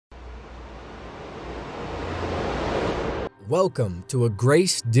Welcome to a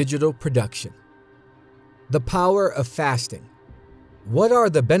Grace Digital production. The power of fasting. What are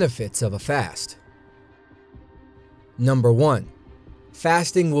the benefits of a fast? Number 1.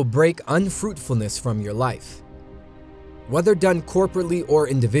 Fasting will break unfruitfulness from your life. Whether done corporately or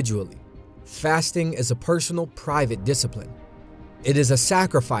individually, fasting is a personal, private discipline. It is a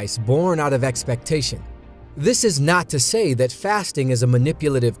sacrifice born out of expectation. This is not to say that fasting is a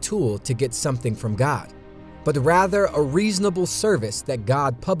manipulative tool to get something from God, but rather a reasonable service that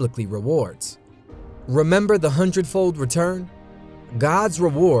God publicly rewards. Remember the hundredfold return? God's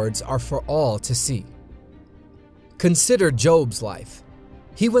rewards are for all to see. Consider Job's life.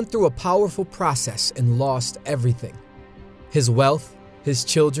 He went through a powerful process and lost everything. His wealth, his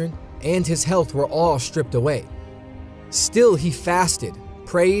children, and his health were all stripped away. Still, he fasted,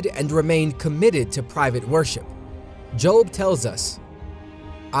 prayed, and remained committed to private worship. Job tells us,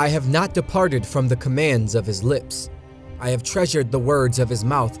 "I have not departed from the commands of his lips. I have treasured the words of his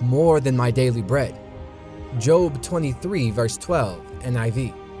mouth more than my daily bread." Job 23 verse 12,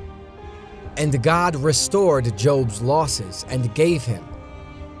 NIV. And God restored Job's losses and gave him.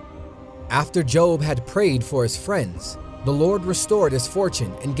 After Job had prayed for his friends, the Lord restored his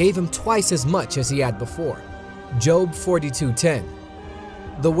fortune and gave him twice as much as he had before. Job 42:10.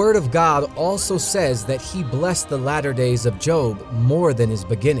 The Word of God also says that He blessed the latter days of Job more than his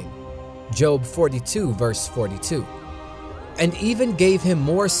beginning. Job 42 verse 42. And even gave him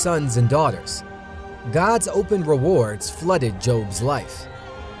more sons and daughters. God's open rewards flooded Job's life.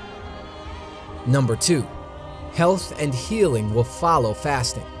 Number 2. Health and healing will follow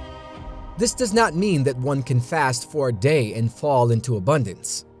fasting. This does not mean that one can fast for a day and fall into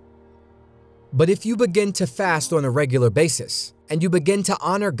abundance. But if you begin to fast on a regular basis, and you begin to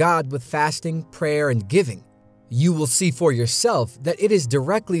honor God with fasting, prayer, and giving, you will see for yourself that it is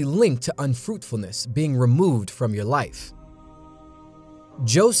directly linked to unfruitfulness being removed from your life.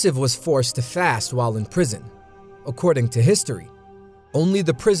 Joseph was forced to fast while in prison. According to history, only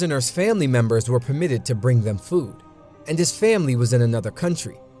the prisoner's family members were permitted to bring them food, and his family was in another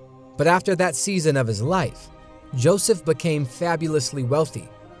country. But after that season of his life, Joseph became fabulously wealthy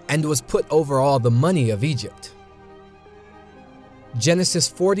and was put over all the money of Egypt. Genesis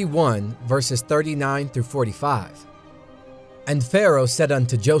 41 verses 39 through 45. And Pharaoh said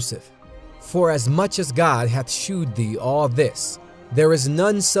unto Joseph, For as much as God hath shewed thee all this, there is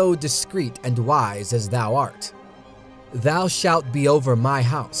none so discreet and wise as thou art. Thou shalt be over my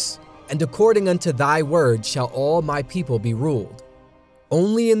house, and according unto thy word shall all my people be ruled.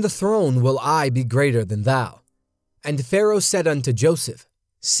 Only in the throne will I be greater than thou. And Pharaoh said unto Joseph,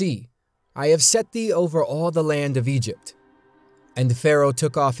 See, I have set thee over all the land of Egypt. And Pharaoh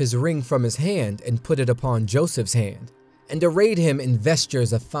took off his ring from his hand and put it upon Joseph's hand, and arrayed him in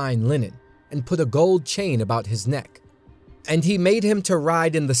vestures of fine linen, and put a gold chain about his neck. And he made him to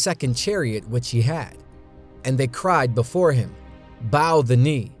ride in the second chariot which he had. And they cried before him, Bow the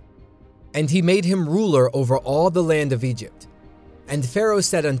knee. And he made him ruler over all the land of Egypt. And Pharaoh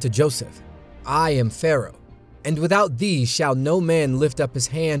said unto Joseph, I am Pharaoh, and without thee shall no man lift up his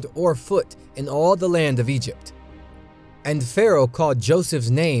hand or foot in all the land of Egypt. And Pharaoh called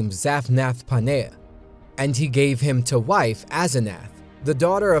Joseph's name Zaphnath-Paneah, and he gave him to wife Asenath, the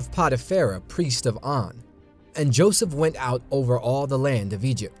daughter of Potiphera, priest of On. And Joseph went out over all the land of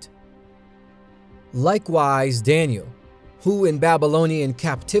Egypt. Likewise Daniel, who in Babylonian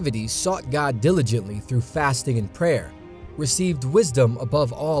captivity sought God diligently through fasting and prayer, received wisdom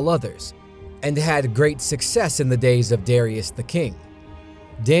above all others, and had great success in the days of Darius the king.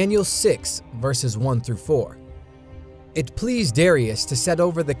 Daniel 6 verses 1 through 4. It pleased Darius to set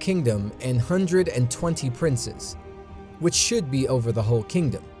over the kingdom 120 princes, which should be over the whole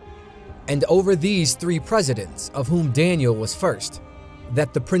kingdom, and over these 3 presidents, of whom Daniel was first,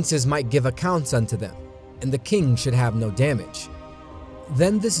 that the princes might give accounts unto them, and the king should have no damage.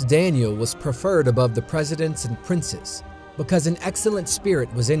 Then this Daniel was preferred above the presidents and princes, because an excellent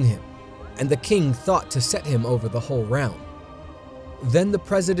spirit was in him, and the king thought to set him over the whole realm. Then the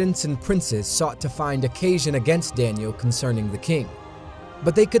presidents and princes sought to find occasion against Daniel concerning the king.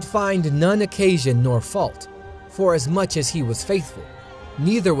 But they could find none occasion nor fault, for as much as he was faithful,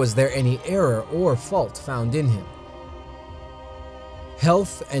 neither was there any error or fault found in him.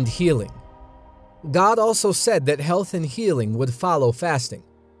 Health and healing. God also said that health and healing would follow fasting.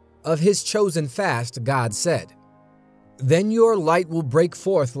 Of his chosen fast, God said, Then your light will break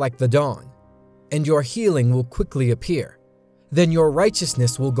forth like the dawn, and your healing will quickly appear. Then your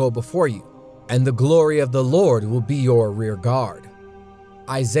righteousness will go before you, and the glory of the Lord will be your rear guard.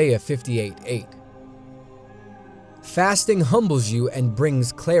 Isaiah 58:8. Fasting humbles you and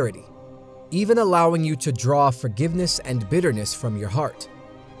brings clarity. even allowing you to draw forgiveness and bitterness from your heart.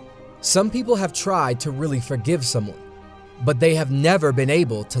 Some people have tried to really forgive someone, but they have never been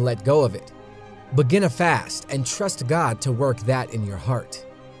able to let go of it. Begin a fast and trust God to work that in your heart.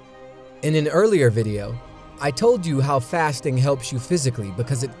 In an earlier video, I told you how fasting helps you physically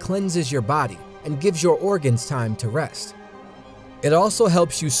because it cleanses your body and gives your organs time to rest. It also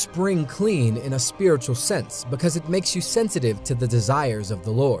helps you spring clean in a spiritual sense because it makes you sensitive to the desires of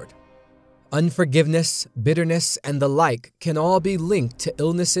the Lord. Unforgiveness, bitterness, and the like can all be linked to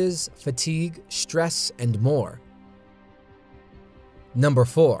illnesses, fatigue, stress, and more. Number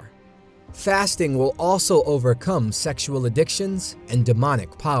 4. Fasting will also overcome sexual addictions and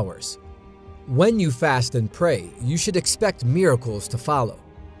demonic powers. When you fast and pray, you should expect miracles to follow.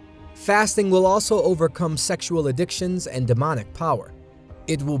 Fasting will also overcome sexual addictions and demonic power.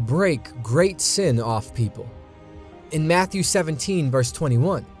 It will break great sin off people. In Matthew 17, verse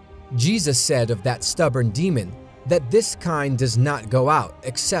 21, Jesus said of that stubborn demon that this kind does not go out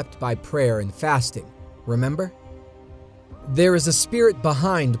except by prayer and fasting. Remember? There is a spirit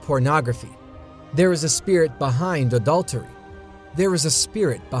behind pornography. There is a spirit behind adultery. There is a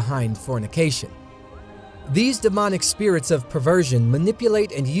spirit behind fornication. These demonic spirits of perversion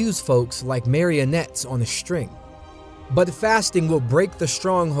manipulate and use folks like marionettes on a string. But fasting will break the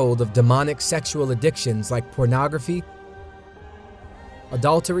stronghold of demonic sexual addictions like pornography,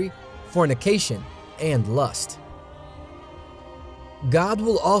 adultery, fornication, and lust. God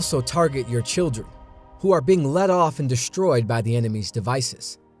will also target your children, who are being led off and destroyed by the enemy's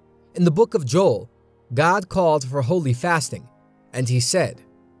devices. In the book of Joel, God called for holy fasting, and he said,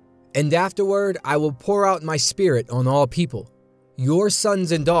 "And afterward I will pour out my spirit on all people. Your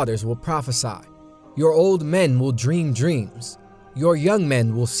sons and daughters will prophesy. Your old men will dream dreams. Your young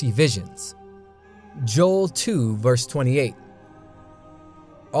men will see visions." Joel 2, verse 28.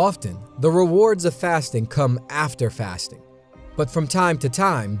 Often, the rewards of fasting come after fasting, but from time to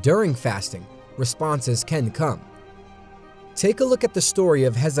time during fasting, responses can come. Take a look at the story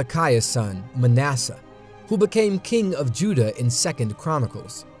of Hezekiah's son, Manasseh, who became king of Judah in 2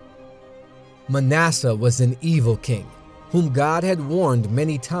 Chronicles. Manasseh was an evil king, whom God had warned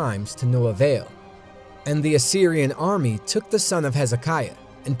many times to no avail. And the Assyrian army took the son of Hezekiah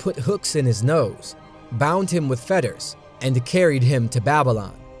and put hooks in his nose, bound him with fetters, and carried him to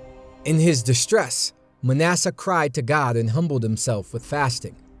Babylon. In his distress, Manasseh cried to God and humbled himself with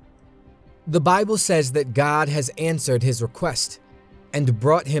fasting. The Bible says that God has answered his request and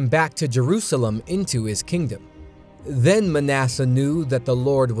brought him back to Jerusalem into his kingdom. Then Manasseh knew that the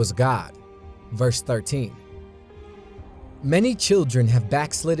Lord was God. Verse 13. Many children have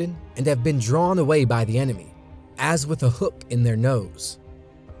backslidden and have been drawn away by the enemy, as with a hook in their nose.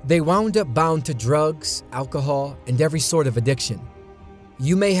 They wound up bound to drugs, alcohol, and every sort of addiction.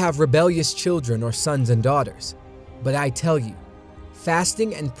 You may have rebellious children or sons and daughters, but I tell you,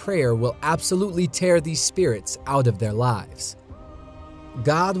 fasting and prayer will absolutely tear these spirits out of their lives.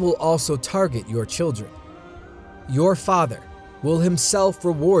 God will also target your children. Your Father will himself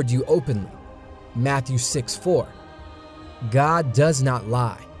reward you openly. Matthew 6:4. God does not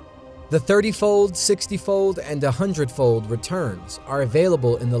lie. The 30-fold, 60-fold, and 100-fold returns are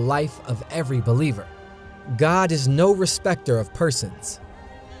available in the life of every believer. God is no respecter of persons.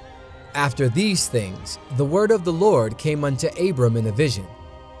 After these things, the word of the Lord came unto Abram in a vision,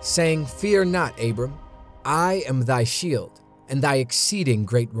 saying, "Fear not, Abram, I am thy shield, and thy exceeding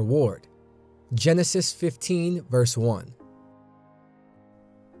great reward." Genesis 15, verse 1.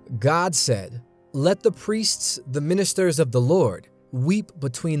 God said, "Let the priests, the ministers of the Lord, weep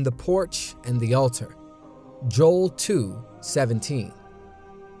between the porch and the altar." Joel 2:17.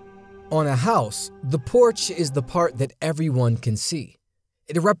 On a house, the porch is the part that everyone can see.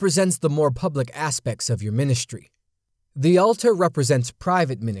 It represents the more public aspects of your ministry. The altar represents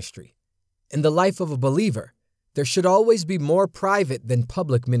private ministry. In the life of a believer, there should always be more private than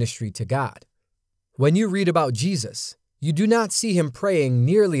public ministry to God. When you read about Jesus, you do not see him praying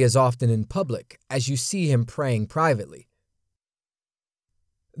nearly as often in public as you see him praying privately.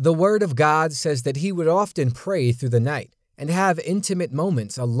 The Word of God says that he would often pray through the night and have intimate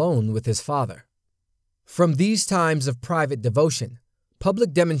moments alone with his Father. From these times of private devotion,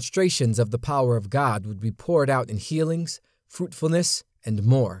 public demonstrations of the power of God would be poured out in healings, fruitfulness, and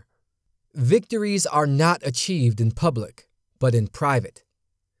more. Victories are not achieved in public, but in private.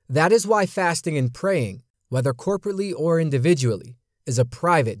 That is why fasting and praying, whether corporately or individually, is a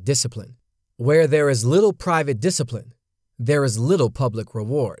private discipline. Where there is little private discipline, there is little public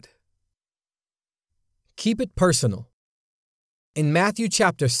reward. Keep it personal. In Matthew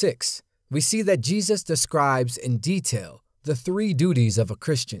chapter 6, we see that Jesus describes in detail the 3 duties of a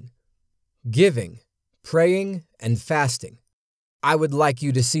Christian. giving, praying, and fasting. I would like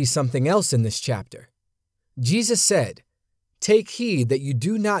you to see something else in this chapter. Jesus said, "Take heed that you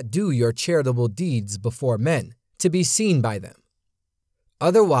do not do your charitable deeds before men, to be seen by them.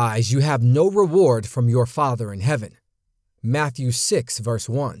 Otherwise, you have no reward from your Father in heaven." Matthew 6, verse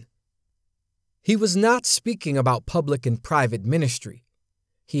 1. He was not speaking about public and private ministry.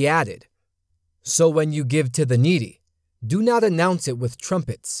 He added, "So when you give to the needy, do not announce it with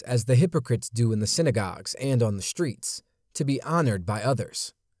trumpets as the hypocrites do in the synagogues and on the streets, to be honored by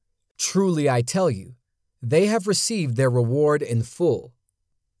others. Truly I tell you, they have received their reward in full.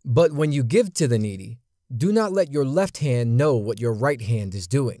 But when you give to the needy, do not let your left hand know what your right hand is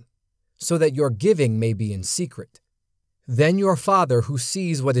doing, so that your giving may be in secret. Then your Father who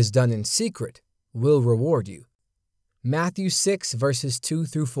sees what is done in secret will reward you." Matthew 6, verses 2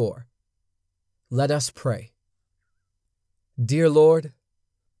 through 4. Let us pray. Dear Lord,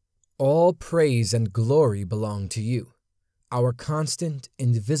 all praise and glory belong to you, our constant,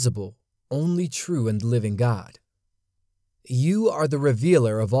 invisible, only true and living God. You are the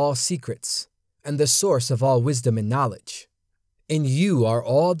revealer of all secrets and the source of all wisdom and knowledge. In you are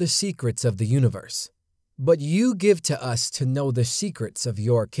all the secrets of the universe, but you give to us to know the secrets of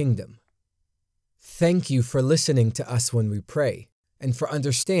your kingdom. Thank you for listening to us when we pray, and for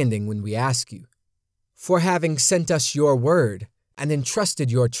understanding when we ask you, for having sent us your word and entrusted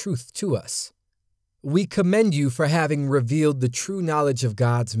your truth to us. We commend you for having revealed the true knowledge of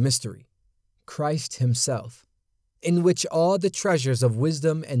God's mystery, Christ Himself, in which all the treasures of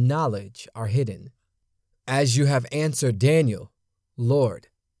wisdom and knowledge are hidden. As you have answered Daniel, Lord,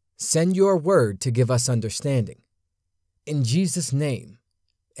 send your word to give us understanding. In Jesus' name,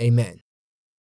 amen.